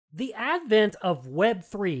The advent of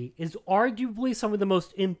Web3 is arguably some of the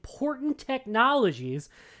most important technologies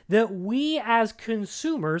that we as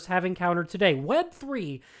consumers have encountered today.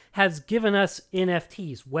 Web3 has given us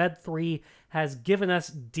NFTs. Web3 has given us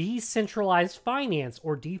decentralized finance,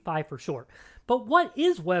 or DeFi for short. But what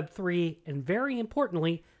is Web3? And very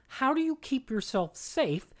importantly, how do you keep yourself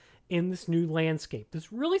safe in this new landscape?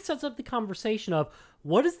 This really sets up the conversation of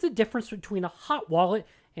what is the difference between a hot wallet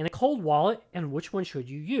and a cold wallet, and which one should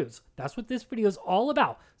you use? That's what this video is all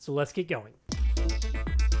about. So let's get going.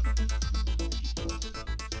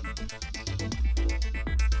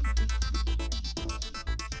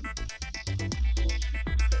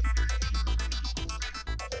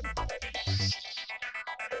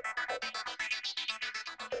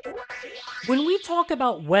 When we talk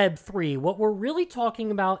about Web3, what we're really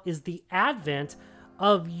talking about is the advent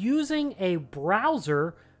of using a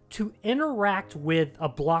browser to interact with a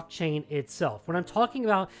blockchain itself. What I'm talking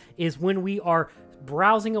about is when we are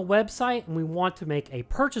browsing a website and we want to make a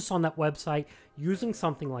purchase on that website using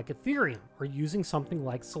something like Ethereum or using something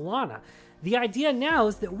like Solana. The idea now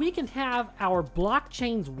is that we can have our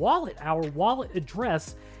blockchain's wallet, our wallet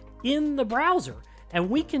address in the browser, and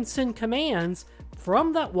we can send commands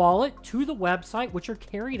from that wallet to the website, which are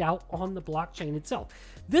carried out on the blockchain itself.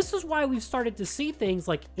 This is why we've started to see things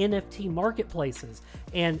like NFT marketplaces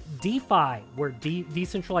and DeFi, where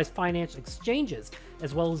decentralized finance exchanges,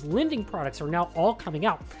 as well as lending products, are now all coming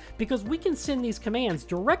out, because we can send these commands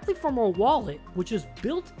directly from our wallet, which is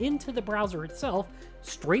built into the browser itself,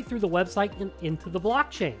 straight through the website and into the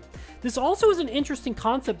blockchain. This also is an interesting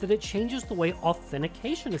concept that it changes the way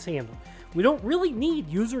authentication is handled. We don't really need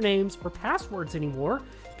usernames or passwords anymore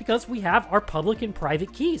because we have our public and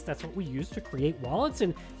private keys. That's what we use to create wallets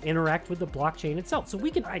and interact with the blockchain itself. So we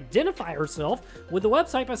can identify ourselves with the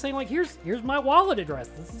website by saying, like, here's my wallet address.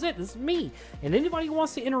 This is it. This is me. And anybody who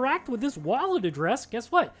wants to interact with this wallet address, guess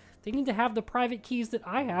what? They need to have the private keys that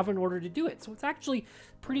I have in order to do it. So it's actually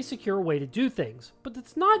a pretty secure way to do things. But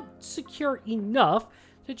it's not secure enough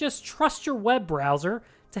to just trust your web browser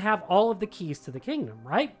to have all of the keys to the kingdom,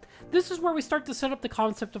 right? This is where we start to set up the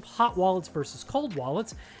concept of hot wallets versus cold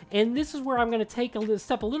wallets. And this is where I'm going to take a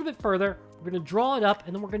step a little bit further. We're going to draw it up,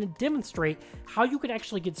 and then we're going to demonstrate how you could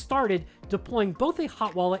actually get started deploying both a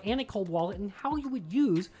hot wallet and a cold wallet, and how you would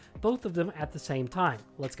use both of them at the same time.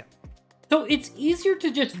 Let's go. So it's easier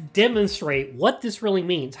to just demonstrate what this really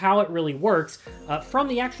means, how it really works, from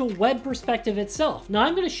the actual web perspective itself. Now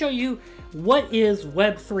I'm going to show you what is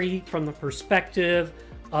Web3 from the perspective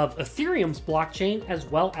of Ethereum's blockchain, as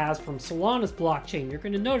well as from Solana's blockchain. You're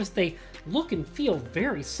going to notice they look and feel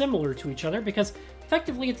very similar to each other, because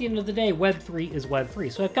effectively at the end of the day, Web3 is Web3.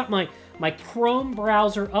 So I've got my Chrome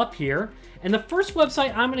browser up here, and the first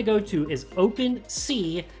website I'm going to go to is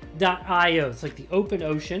OpenSea.io. It's like the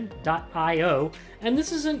OpenOcean.io, and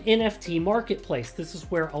this is an NFT marketplace. This is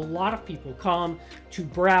where a lot of people come to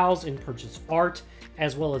browse and purchase art,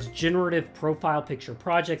 as well as generative profile picture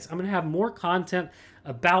projects. I'm going to have more content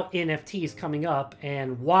about NFTs coming up,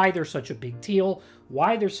 and why they're such a big deal,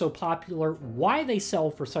 why they're so popular, why they sell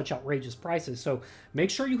for such outrageous prices. So make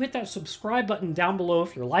sure you hit that subscribe button down below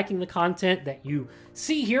if you're liking the content that you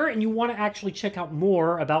see here and you want to actually check out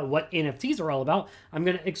more about what NFTs are all about. I'm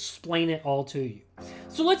going to explain it all to you.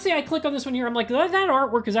 So let's say I click on this one here. I'm like, that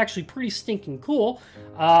artwork is actually pretty stinking cool.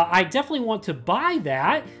 I definitely want to buy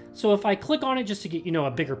that. So if I click on it just to get,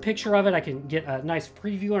 a bigger picture of it, I can get a nice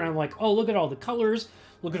preview, and I'm like, oh, look at all the colors.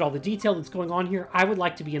 Look at all the detail that's going on here. I would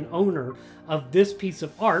like to be an owner of this piece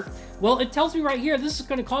of art. Well, it tells me right here, this is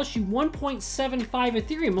going to cost you 1.75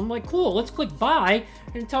 Ethereum. I'm like, cool, let's click buy,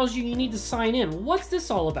 and it tells you need to sign in. What's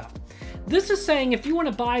this all about? This is saying if you want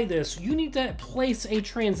to buy this, you need to place a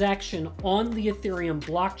transaction on the Ethereum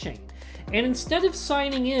blockchain. And instead of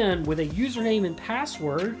signing in with a username and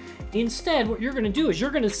password, instead what you're going to do is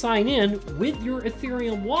you're going to sign in with your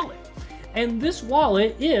Ethereum wallet. And this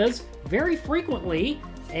wallet is very frequently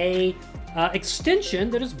a extension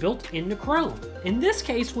that is built into Chrome. In this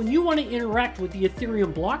case, when you want to interact with the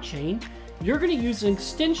Ethereum blockchain, you're going to use an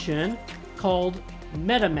extension called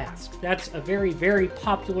MetaMask. That's a very, very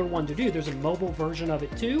popular one to do. There's a mobile version of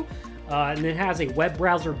it too, and it has a web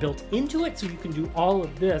browser built into it, so you can do all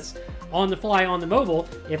of this on the fly on the mobile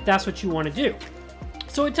if that's what you want to do.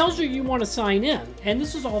 So it tells you want to sign in, and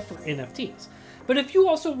this is all for NFTs. But if you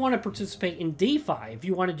also want to participate in DeFi, if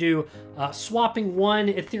you want to do swapping one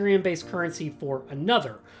Ethereum-based currency for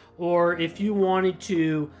another, or if you wanted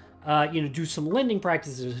to do some lending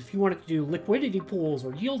practices, if you wanted to do liquidity pools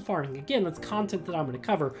or yield farming, again, that's content that I'm going to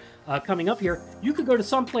cover coming up here. You could go to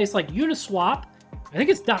some place like Uniswap. I think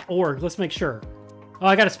it's .org. Let's make sure. Oh,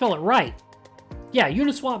 I got to spell it right. Yeah,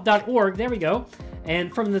 uniswap.org, there we go.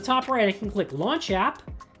 And from the top right, I can click Launch App,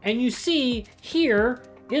 and you see here,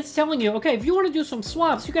 it's telling you, okay, if you want to do some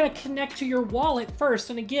swaps, you got to connect to your wallet first.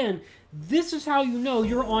 And again, this is how you know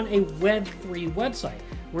you're on a Web3 website.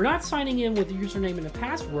 We're not signing in with a username and a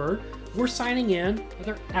password, we're signing in with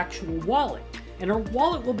our actual wallet. And our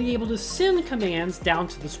wallet will be able to send commands down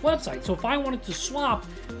to this website. So if I wanted to swap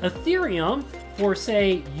Ethereum for,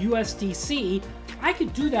 say, USDC, I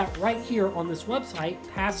could do that right here on this website,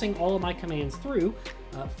 passing all of my commands through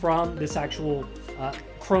from this actual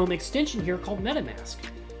Chrome extension here called MetaMask.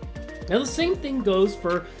 Now the same thing goes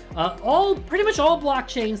for pretty much all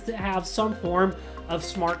blockchains that have some form of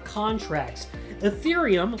smart contracts.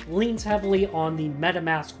 Ethereum leans heavily on the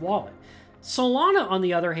MetaMask wallet. Solana, on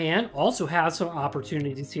the other hand, also has some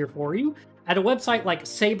opportunities here for you. At a website like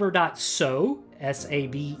saber.so,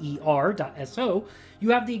 S-A-B-E-R.so, you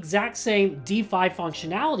have the exact same DeFi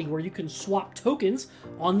functionality where you can swap tokens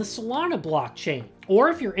on the Solana blockchain. Or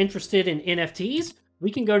if you're interested in NFTs, we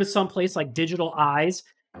can go to some place like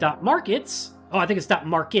digitaleyes.markets. Oh, I think it's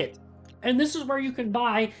 .market. And this is where you can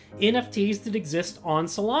buy NFTs that exist on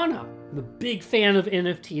Solana. I'm a big fan of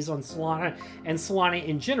NFTs on Solana and Solana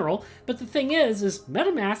in general. But the thing is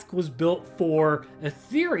MetaMask was built for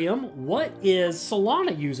Ethereum. What is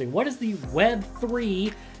Solana using? What is the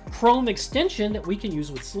Web3 Chrome extension that we can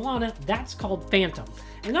use with Solana? That's called Phantom.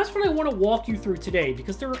 And that's what I want to walk you through today,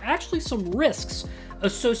 because there are actually some risks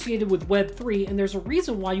associated with Web3, and there's a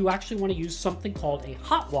reason why you actually want to use something called a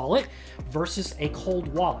hot wallet versus a cold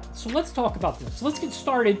wallet. So let's talk about this. So let's get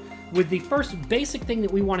started with the first basic thing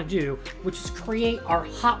that we want to do, which is create our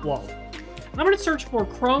hot wallet. I'm going to search for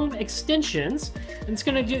Chrome extensions, and it's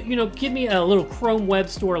going to do, give me a little Chrome Web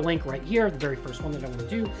Store link right here, the very first one that I want to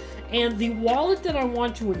do. And the wallet that I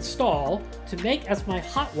want to install to make as my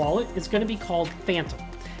hot wallet is going to be called Phantom.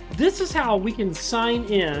 This is how we can sign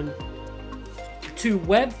in to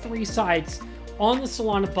Web3 sites on the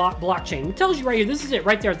Solana blockchain. It tells you right here, this is it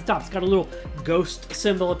right there at the top. It's got a little ghost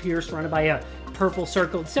symbol up here surrounded by a purple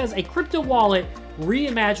circle. It says a crypto wallet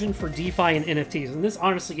reimagined for DeFi and NFTs. And this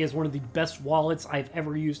honestly is one of the best wallets I've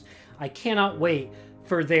ever used. I cannot wait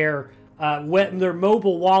for their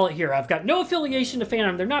mobile wallet here. I've got no affiliation to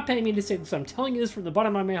Phantom. They're not paying me to say this. I'm telling you this from the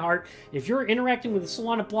bottom of my heart. If you're interacting with the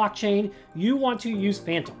Solana blockchain, you want to use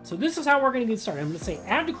Phantom. So this is how we're going to get started. I'm going to say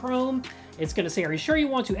add to Chrome. It's going to say, are you sure you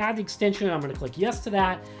want to add the extension? I'm going to click yes to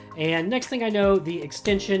that. And next thing I know, the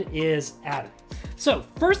extension is added. So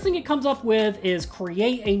first thing it comes up with is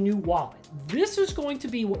create a new wallet. This is going to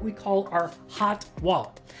be what we call our hot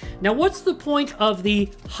wallet. Now, what's the point of the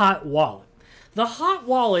hot wallet? The hot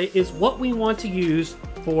wallet is what we want to use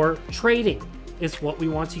for trading. It's what we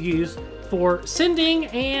want to use for sending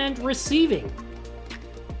and receiving.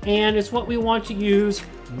 And it's what we want to use,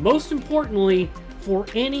 most importantly, for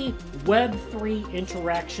any Web3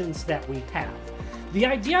 interactions that we have. The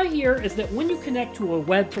idea here is that when you connect to a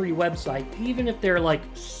Web3 website, even if they're like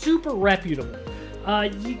super reputable,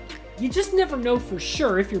 you just never know for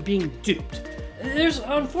sure if you're being duped.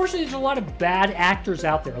 Unfortunately, there's a lot of bad actors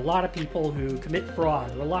out there, a lot of people who commit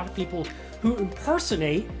fraud, or a lot of people who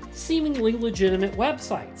impersonate seemingly legitimate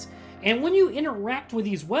websites. And when you interact with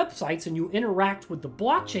these websites and you interact with the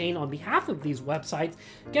blockchain on behalf of these websites,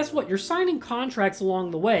 guess what? You're signing contracts along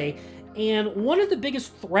the way. And one of the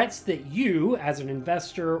biggest threats that you, as an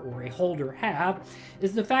investor or a holder, have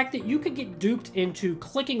is the fact that you could get duped into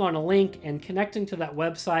clicking on a link and connecting to that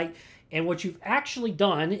website. And what you've actually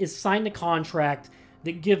done is signed a contract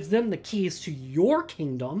that gives them the keys to your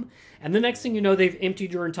kingdom. And the next thing you know, they've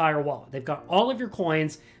emptied your entire wallet. They've got all of your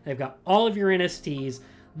coins. They've got all of your NFTs.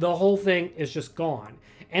 The whole thing is just gone.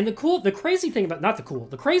 And the crazy thing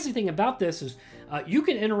about this is you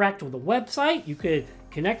can interact with a website, you could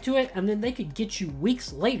connect to it, and then they could get you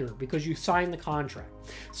weeks later because you signed the contract.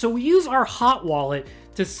 So we use our hot wallet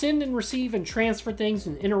to send and receive and transfer things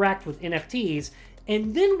and interact with NFTs.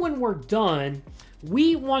 And then when we're done,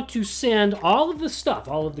 we want to send all of the stuff,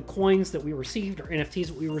 all of the coins that we received or NFTs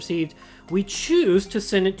that we received, we choose to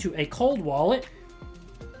send it to a cold wallet,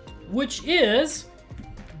 which is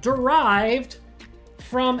derived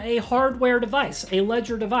from a hardware device, a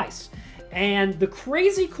ledger device. And the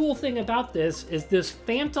crazy cool thing about this is this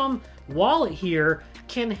Phantom wallet here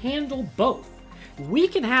can handle both. We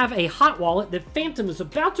can have a hot wallet that Phantom is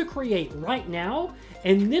about to create right now,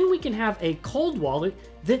 and then we can have a cold wallet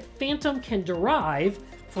that Phantom can derive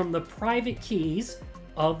from the private keys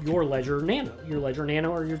of your Ledger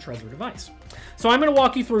Nano or your Trezor device. So I'm going to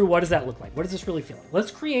walk you through what does that look like? What does this really feel like?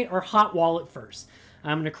 Let's create our hot wallet first.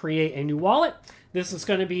 I'm going to create a new wallet. This is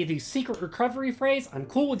going to be the secret recovery phrase. I'm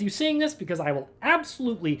cool with you seeing this because I will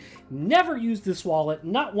absolutely never use this wallet,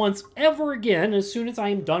 not once, ever again, as soon as I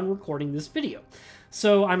am done recording this video.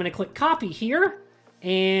 So I'm going to click copy here,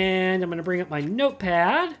 and I'm going to bring up my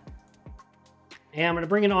notepad, and I'm going to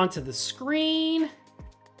bring it onto the screen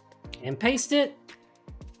and paste it.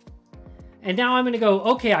 And now I'm going to go,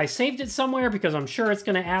 okay, I saved it somewhere because I'm sure it's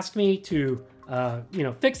going to ask me to,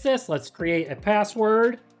 fix this. Let's create a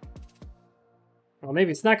password. Well,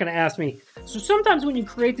 maybe it's not going to ask me. So sometimes when you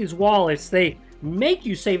create these wallets, they make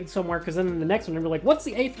you save it somewhere because then in the next one, they're like, what's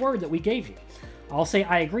the 8th word that we gave you? I'll say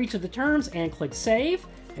I agree to the terms and click save.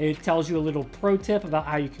 It tells you a little pro tip about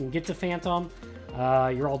how you can get to Phantom.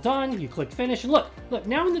 You're all done. You click finish. And look,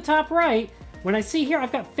 now in the top right, when I see here,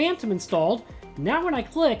 I've got Phantom installed. Now when I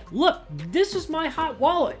click, look, this is my hot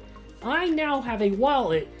wallet. I now have a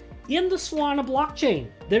wallet in the Solana blockchain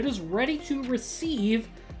that is ready to receive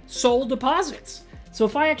SOL deposits. So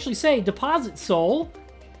if I actually say deposit SOL,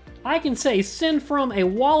 I can say send from a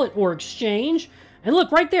wallet or exchange. And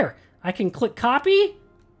look right there, I can click copy.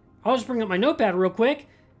 I'll just bring up my notepad real quick.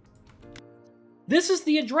 This is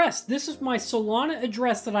the address. This is my Solana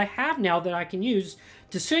address that I have now that I can use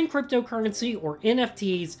to send cryptocurrency or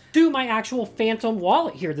NFTs to my actual Phantom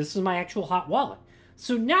wallet here. This is my actual hot wallet.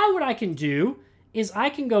 So now what I can do is I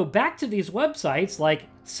can go back to these websites like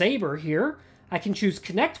Saber here. I can choose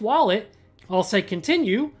Connect Wallet. I'll say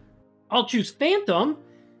Continue. I'll choose Phantom.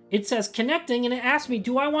 It says Connecting, and it asks me,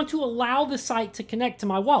 do I want to allow the site to connect to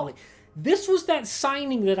my wallet? This was that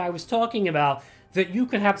signing that I was talking about, that you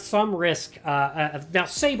could have some risk. Now,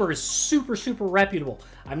 Saber is super, super reputable.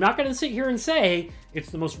 I'm not going to sit here and say it's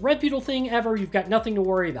the most reputable thing ever. You've got nothing to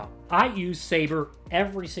worry about. I use Saber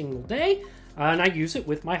every single day, and I use it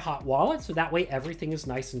with my hot wallet, so that way everything is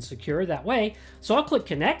nice and secure that way. So I'll click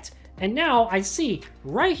Connect, and now I see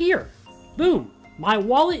right here, boom, my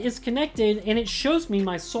wallet is connected, and it shows me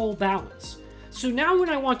my SOL balance. So now when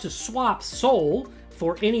I want to swap SOL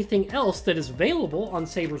for anything else that is available on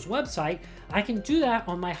Saber's website, I can do that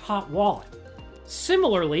on my hot wallet.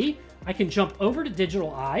 Similarly, I can jump over to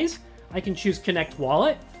Digitaleyes, I can choose Connect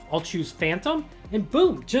Wallet, I'll choose Phantom, and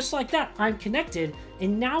boom, just like that, I'm connected.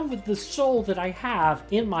 And now with the SOL that I have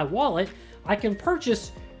in my wallet, I can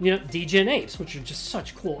purchase, Degen Apes, which are just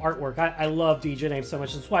such cool artwork. I love Degen Apes so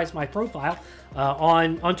much. That's why it's my profile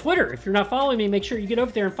on Twitter. If you're not following me, make sure you get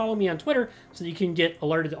over there and follow me on Twitter so that you can get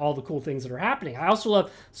alerted to all the cool things that are happening. I also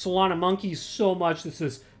love Solana Monkeys so much. This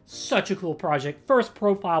is such a cool project. First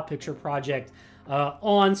profile picture project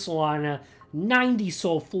on Solana. 90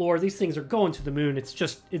 SOL floor. These things are going to the moon.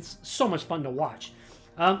 It's so much fun to watch.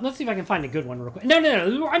 Let's see if I can find a good one real quick. No,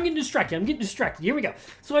 I'm getting distracted. Here we go.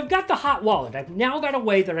 So I've got the hot wallet. I've now got a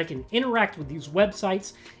way that I can interact with these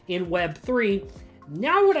websites in Web3.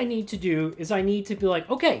 Now what I need to do is I need to be like,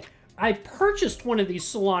 okay, I purchased one of these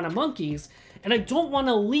Solana monkeys, and I don't want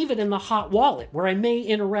to leave it in the hot wallet where I may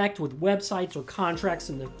interact with websites or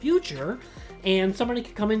contracts in the future, and somebody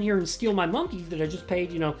could come in here and steal my monkey that I just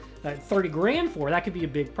paid, 30 grand for. That could be a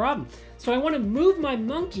big problem. So I want to move my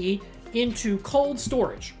monkey into cold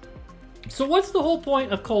storage. So what's the whole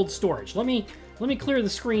point of cold storage? Let me clear the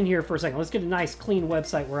screen here for a second. Let's get a nice clean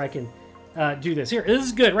website where I can do this. Here, this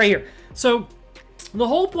is good right here. So the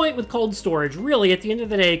whole point with cold storage really at the end of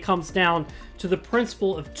the day comes down to the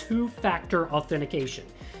principle of two-factor authentication.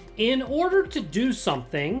 In order to do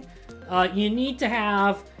something, you need to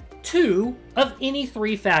have two of any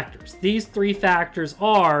three factors. These three factors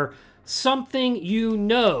are something you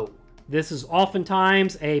know. This is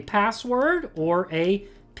oftentimes a password or a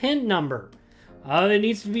PIN number. It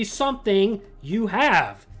needs to be something you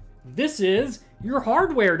have. This is your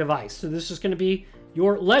hardware device. So this is going to be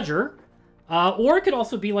your ledger. Or it could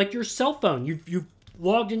also be like your cell phone. You've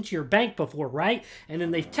logged into your bank before, right? And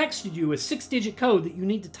then they've texted you a 6-digit code that you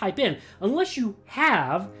need to type in. Unless you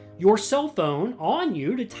have your cell phone on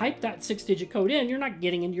you to type that 6-digit code in, you're not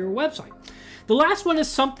getting into your website. The last one is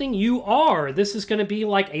something you are. This is going to be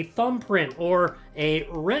like a thumbprint or a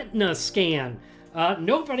retina scan.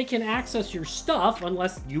 Nobody can access your stuff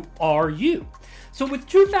unless you are you. So with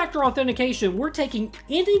two-factor authentication, we're taking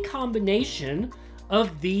any combination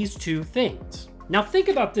of these two things. Now think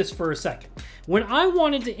about this for a second. When I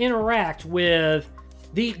wanted to interact with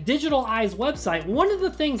the Digitaleyes website, one of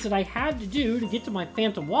the things that I had to do to get to my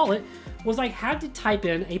Phantom wallet was I had to type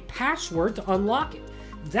in a password to unlock it.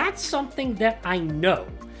 That's something that I know.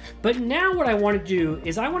 But now what I want to do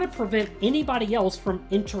is I want to prevent anybody else from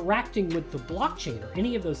interacting with the blockchain or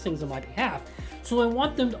any of those things on my behalf. So I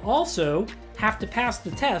want them to also have to pass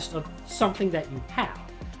the test of something that you have.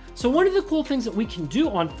 So one of the cool things that we can do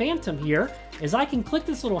on Phantom here is I can click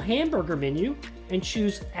this little hamburger menu and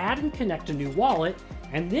choose add and connect a new wallet.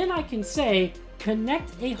 And then I can say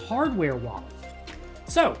connect a hardware wallet.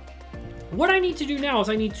 So what I need to do now is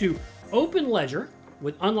I need to open Ledger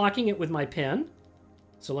with unlocking it with my PIN.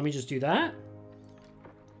 So let me just do that.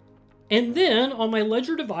 And then on my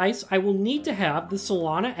Ledger device, I will need to have the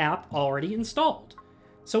Solana app already installed.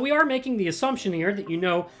 So we are making the assumption here that you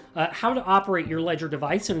know how to operate your Ledger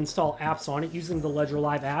device and install apps on it using the Ledger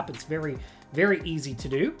Live app. It's very, very easy to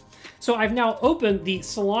do. So I've now opened the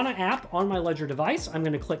Solana app on my Ledger device. I'm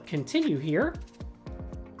going to click continue here.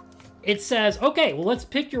 It says, okay, well, let's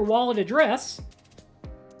pick your wallet address.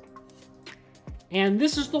 And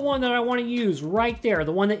this is the one that I want to use right there,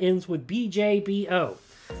 the one that ends with BJBO.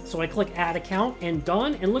 So I click add account and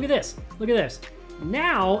done. And look at this. Look at this.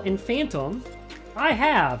 Now in Phantom, I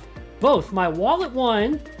have both my wallet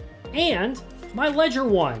one and my Ledger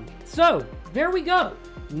one. So there we go.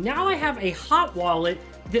 Now I have a hot wallet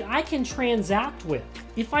that I can transact with.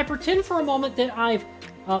 If I pretend for a moment that I've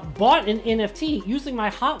bought an NFT using my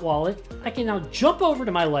hot wallet, I can now jump over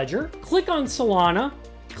to my Ledger, click on Solana,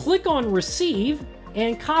 click on receive,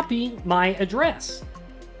 and copy my address.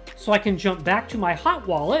 So I can jump back to my hot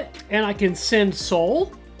wallet and I can send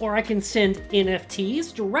Sol or I can send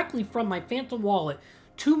NFTs directly from my Phantom wallet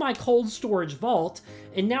to my cold storage vault.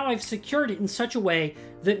 And now I've secured it in such a way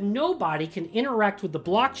that nobody can interact with the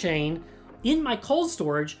blockchain in my cold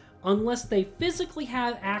storage unless they physically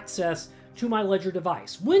have access to my Ledger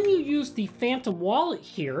device. When you use the Phantom wallet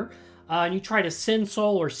here, and you try to send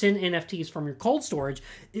Sol or send NFTs from your cold storage,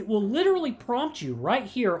 it will literally prompt you right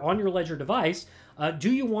here on your Ledger device.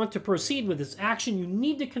 Do you want to proceed with this action? You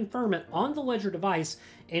need to confirm it on the Ledger device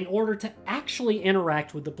in order to actually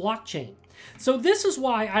interact with the blockchain. So this is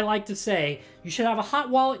why I like to say you should have a hot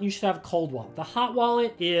wallet and you should have a cold wallet. The hot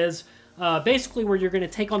wallet is basically where you're going to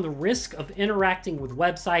take on the risk of interacting with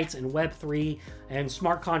websites and Web3 and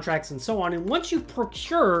smart contracts and so on. And once you've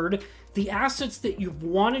procured the assets that you've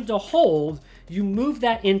wanted to hold, you move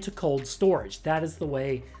that into cold storage. That is the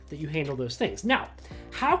way that you handle those things. Now,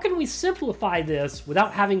 how can we simplify this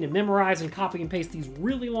without having to memorize and copy and paste these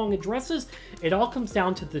really long addresses? It all comes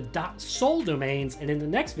down to the .sol domains, and in the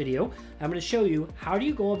next video, I'm going to show you how do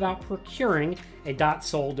you go about procuring a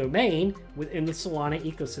 .sol domain within the Solana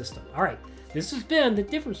ecosystem. All right, this has been the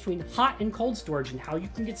difference between hot and cold storage and how you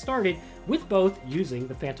can get started with both using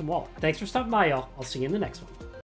the Phantom wallet. Thanks for stopping by, y'all. I'll see you in the next one.